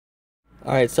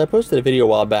Alright, so I posted a video a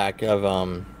while back of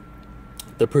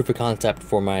the proof of concept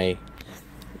for my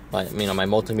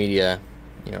multimedia,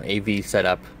 AV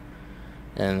setup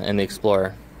and the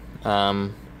Explorer.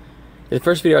 The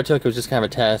first video I took was just kind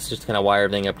of a test, just to kind of wire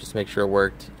everything up, just to make sure it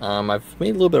worked. I've made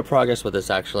a little bit of progress with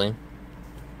this actually.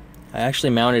 I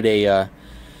actually mounted the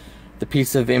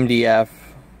piece of MDF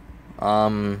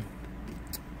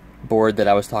board that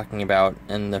I was talking about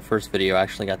in the first video. I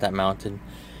actually got that mounted.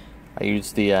 I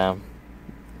used the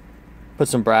put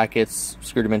some brackets,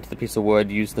 screwed them into the piece of wood,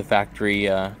 used the factory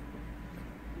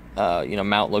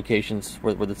mount locations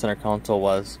where the center console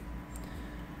was.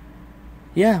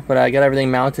 Yeah, but I got everything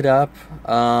mounted up.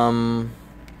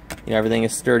 Everything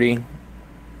is sturdy.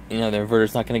 The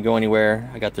inverter's not going to go anywhere.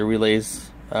 I got the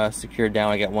relays secured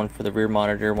down. I got one for the rear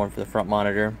monitor, one for the front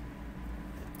monitor.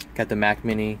 Got the Mac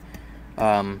Mini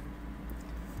car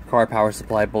power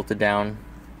supply bolted down.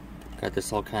 Got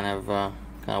this all kind of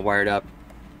wired up.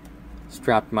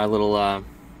 Strapped my little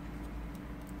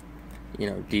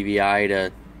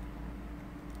DVI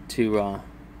to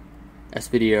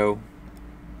S-Video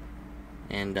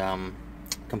and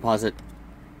composite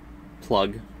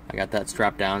plug. I got that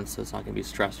strapped down so it's not going to be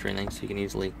stressed or anything, so you can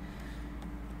easily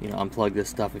unplug this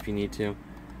stuff if you need to.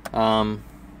 Another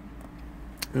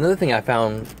thing I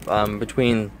found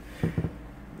between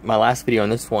my last video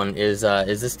and this one is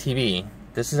this TV.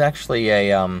 This is actually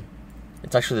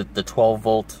it's actually the 12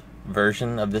 volt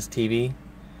version of this TV.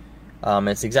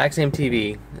 It's the exact same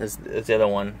TV as the other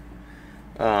one.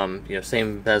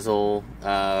 Same bezel.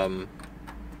 Everything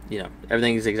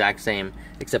is the exact same,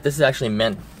 except this is actually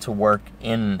meant to work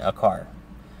in a car.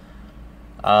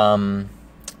 The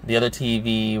other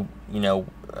TV,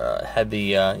 had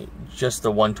the just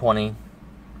the 120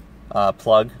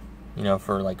 plug,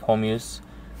 for like home use.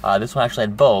 This one actually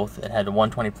had both. It had a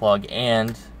 120 plug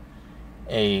and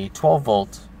a 12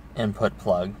 volt input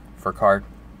plug for car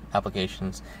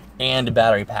applications, and a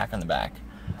battery pack on the back.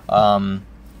 The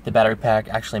battery pack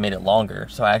actually made it longer,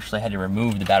 so I actually had to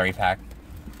remove the battery pack.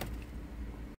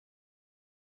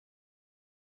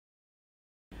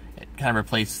 It kind of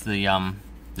replaced the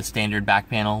standard back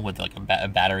panel with like a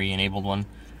battery enabled one.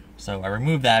 So I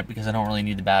removed that because I don't really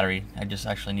need the battery. I just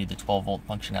actually need the 12 volt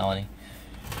functionality.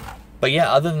 But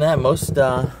yeah, other than that, most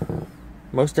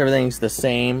everything's the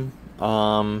same.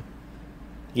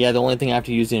 Yeah, the only thing I have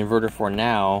to use the inverter for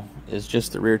now is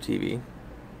just the rear TV.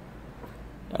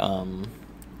 Let me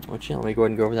go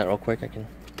ahead and go over that real quick.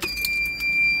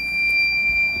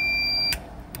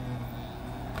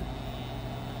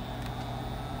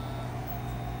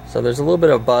 So there's a little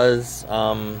bit of buzz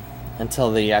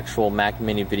until the actual Mac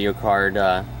Mini video card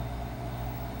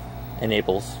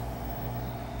enables.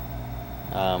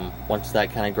 Once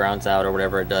that kind of grounds out or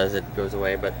whatever it does, it goes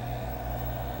away. But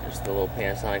there's the little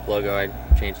Panasonic logo. I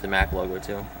changed the Mac logo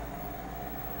too.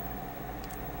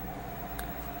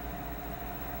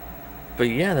 But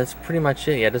yeah, that's pretty much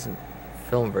it. Yeah, it doesn't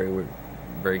film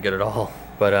very good at all.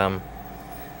 But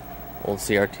old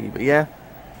CRT. But yeah,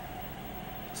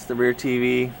 it's the rear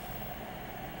TV.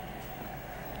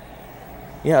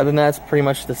 Yeah, other than that, it's pretty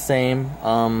much the same.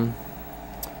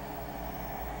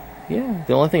 Yeah,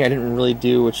 the only thing I didn't really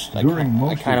do, which I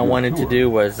kind of wanted to do,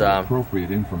 was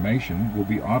appropriate information will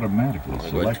be automatically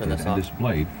selected and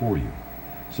displayed for you.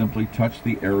 Simply touch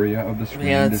the area of the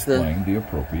screen displaying the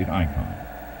appropriate icon.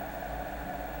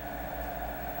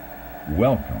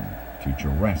 Welcome to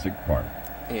Jurassic Park.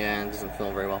 Yeah, it doesn't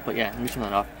film very well, but yeah, let me turn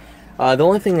that off. The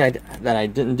only thing that I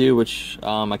didn't do, which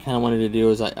I kind of wanted to do,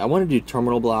 is I wanted to do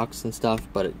terminal blocks and stuff,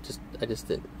 but I just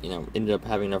didn't, ended up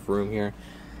having enough room here.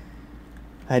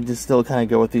 I had to still kind of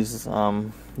go with these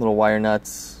little wire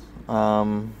nuts.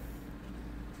 Once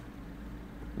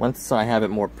I have it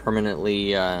more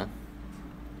permanently in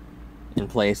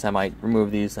place, I might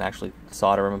remove these and actually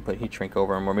solder them and put heat shrink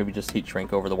over them, or maybe just heat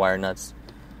shrink over the wire nuts.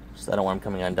 Just I don't want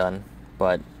them coming undone,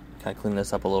 but kind of clean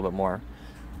this up a little bit more.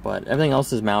 But everything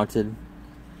else is mounted.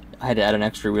 I had to add an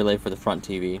extra relay for the front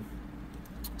TV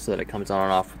so that it comes on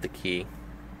and off with the key.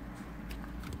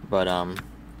 But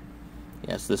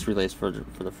yeah, so this relay is for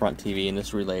the front TV, and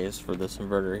this relay is for this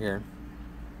inverter here.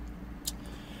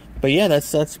 But yeah,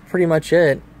 that's pretty much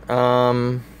it.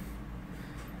 As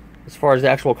far as the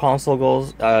actual console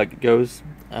goes,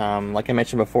 like I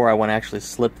mentioned before, I want to actually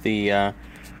slip the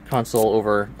console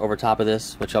over top of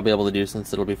this, which I'll be able to do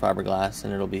since it'll be fiberglass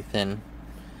and it'll be thin.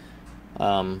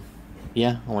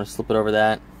 Yeah, I want to slip it over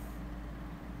that,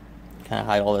 kind of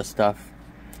hide all this stuff.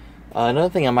 Another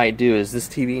thing I might do is this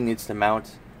TV needs to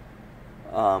mount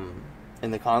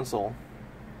in the console.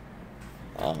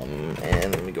 And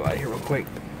let me go out here real quick.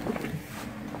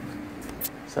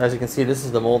 So as you can see, this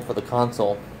is the mold for the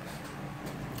console.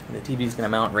 The TV's gonna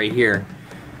mount right here.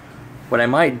 What I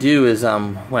might do is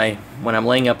when I'm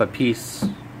laying up a piece,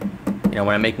 you know,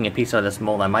 when I'm making a piece out of this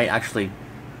mold, I might actually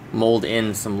mold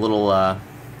in some little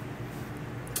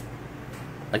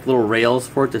like little rails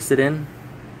for it to sit in,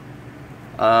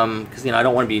 because you know I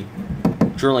don't want to be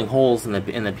drilling holes in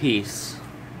the piece.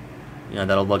 You know,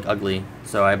 that'll look ugly.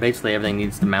 So basically everything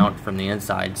needs to mount from the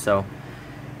inside. So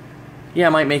yeah, I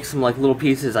might make some like little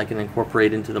pieces I can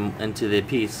incorporate into the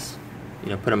piece. You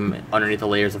know, put them underneath the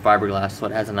layers of fiberglass so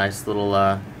it has a nice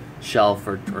little shelf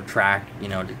or track, you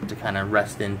know, to kind of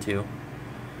rest into.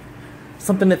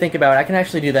 Something to think about. I can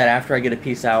actually do that after I get a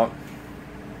piece out.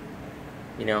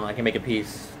 You know, I can make a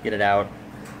piece, get it out,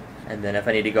 and then if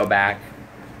I need to go back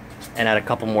and add a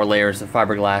couple more layers of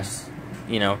fiberglass,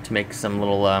 you know, to make some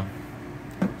little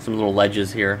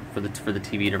ledges here for the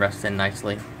TV to rest in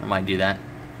nicely, I might do that.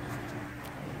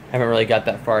 Haven't really got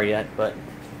that far yet, but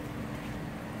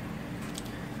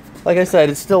like I said,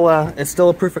 it's still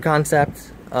a proof of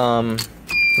concept. Not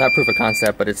proof of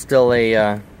concept, but it's still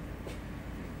a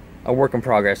work in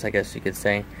progress, I guess you could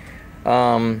say.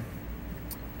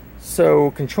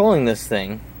 So controlling this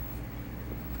thing,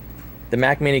 the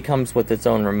Mac Mini comes with its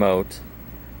own remote,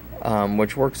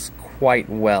 which works quite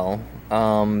well.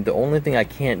 The only thing I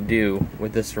can't do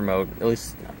with this remote, at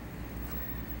least,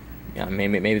 yeah,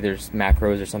 maybe there's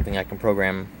macros or something I can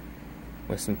program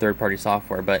with some third-party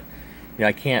software, but you know,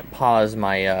 I can't pause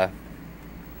my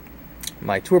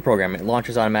my tour program. It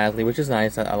launches automatically, which is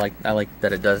nice. I like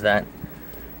that it does that.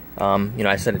 You know,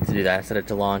 I set it to do that. I set it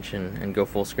to launch and go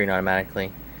full screen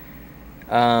automatically.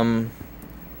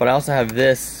 But I also have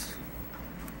this,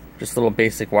 just a little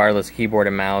basic wireless keyboard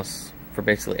and mouse for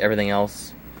basically everything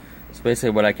else. So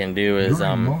basically what I can do is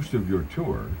during most of your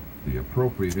tour, the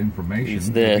appropriate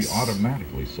information will be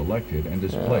automatically selected and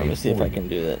displayed. Let me see if I can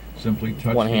do that. Simply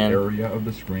touch the area of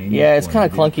the screen. Yeah, it's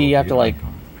kind of clunky. You have to like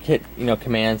hit, you know,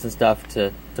 commands and stuff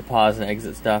to pause and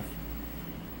exit stuff.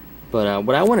 But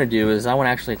what I want to do is I want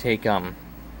to actually take a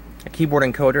keyboard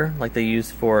encoder like they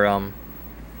use for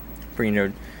you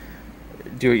know,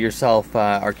 do-it-yourself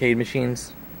arcade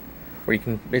machines, where you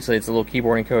can basically, it's a little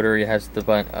keyboard encoder. It has the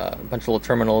bunch of little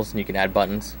terminals, and you can add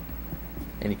buttons,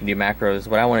 and you can do macros.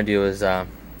 What I want to do is have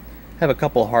a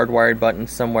couple hardwired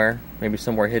buttons somewhere, maybe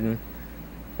somewhere hidden,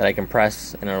 that I can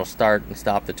press, and it'll start and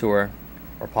stop the tour,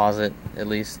 or pause it at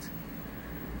least.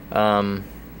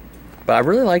 But I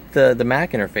really like the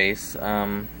Mac interface.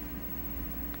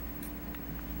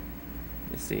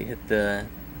 Let's see, if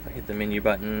I hit the menu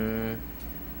button.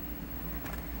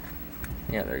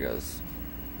 Yeah, there it goes.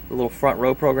 The little front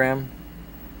row program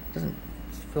doesn't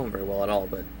film very well at all,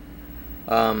 but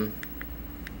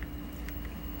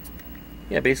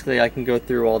yeah, basically I can go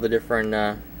through all the different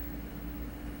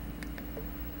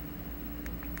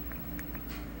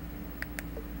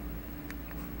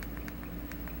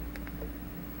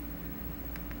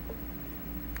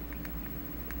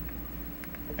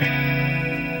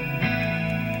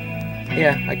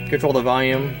yeah, I can control the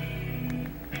volume.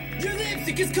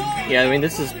 Yeah, I mean,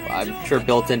 this is, I'm sure,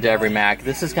 built into every Mac.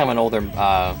 This is kind of an older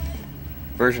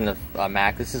version of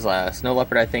Mac. This is a Snow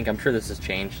Leopard, I think. I'm sure this has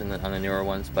changed on the newer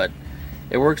ones, but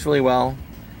it works really well.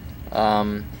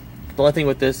 The only thing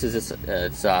with this is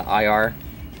it's IR.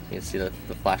 You can see the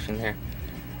flashing here.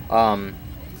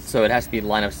 So it has to be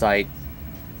line of sight,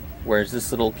 whereas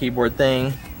this little keyboard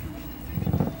thing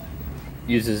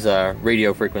uses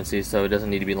radio frequencies, so it doesn't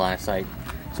need to be line of sight.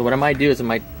 So what I might do is I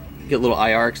might get little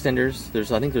IR extenders.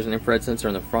 I think there's an infrared sensor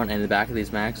on the front and the back of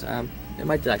these Macs. It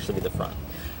might actually be the front,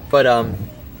 but I'll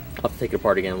have to take it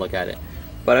apart again and look at it.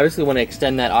 But I basically want to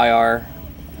extend that IR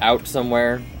out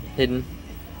somewhere hidden,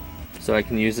 so I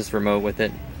can use this remote with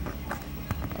it.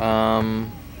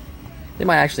 They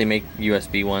might actually make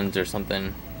USB ones or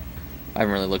something. I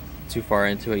haven't really looked too far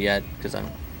into it yet because I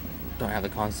don't have the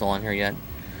console on here yet.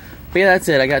 But yeah, that's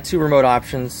it. I got two remote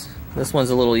options. This one's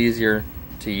a little easier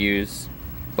to use,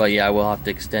 but yeah, I will have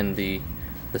to extend the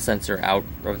sensor out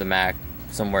of the Mac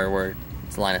somewhere where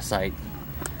it's line of sight.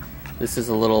 This is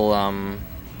a little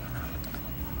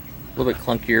bit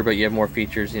clunkier, but you have more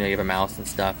features. You know, you have a mouse and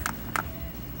stuff.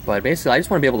 But basically, I just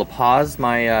want to be able to pause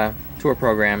my tour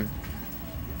program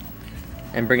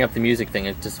and bring up the music thing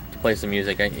and just to play some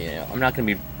music. I'm not going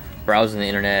to be browsing the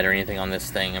internet or anything on this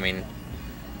thing. I mean,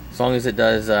 as long as it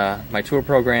does my tour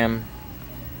program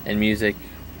and music,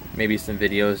 maybe some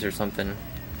videos or something,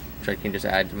 which I can just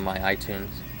add to my iTunes,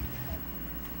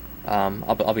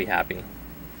 I'll be happy.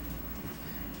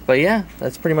 But yeah,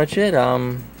 that's pretty much it.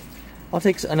 I'll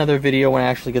take another video when I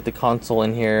actually get the console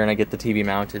in here and I get the TV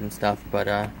mounted and stuff.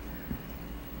 But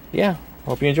yeah,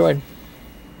 hope you enjoyed.